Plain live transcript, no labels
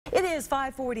It is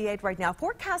 5:48 right now.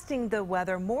 Forecasting the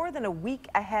weather more than a week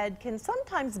ahead can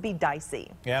sometimes be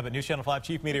dicey. Yeah, but News Channel 5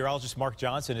 Chief Meteorologist Mark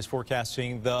Johnson is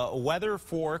forecasting the weather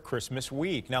for Christmas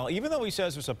week. Now, even though he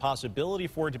says there's a possibility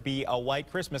for it to be a white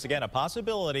Christmas, again, a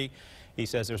possibility, he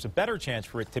says there's a better chance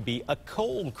for it to be a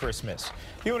cold Christmas.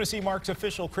 If you want to see Mark's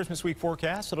official Christmas week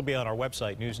forecast, it'll be on our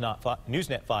website,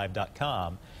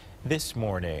 newsnet5.com. This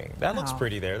morning. That looks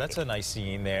pretty there. That's a nice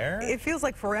scene there. It feels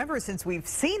like forever since we've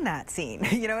seen that scene.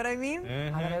 You know what I mean?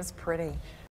 That is pretty.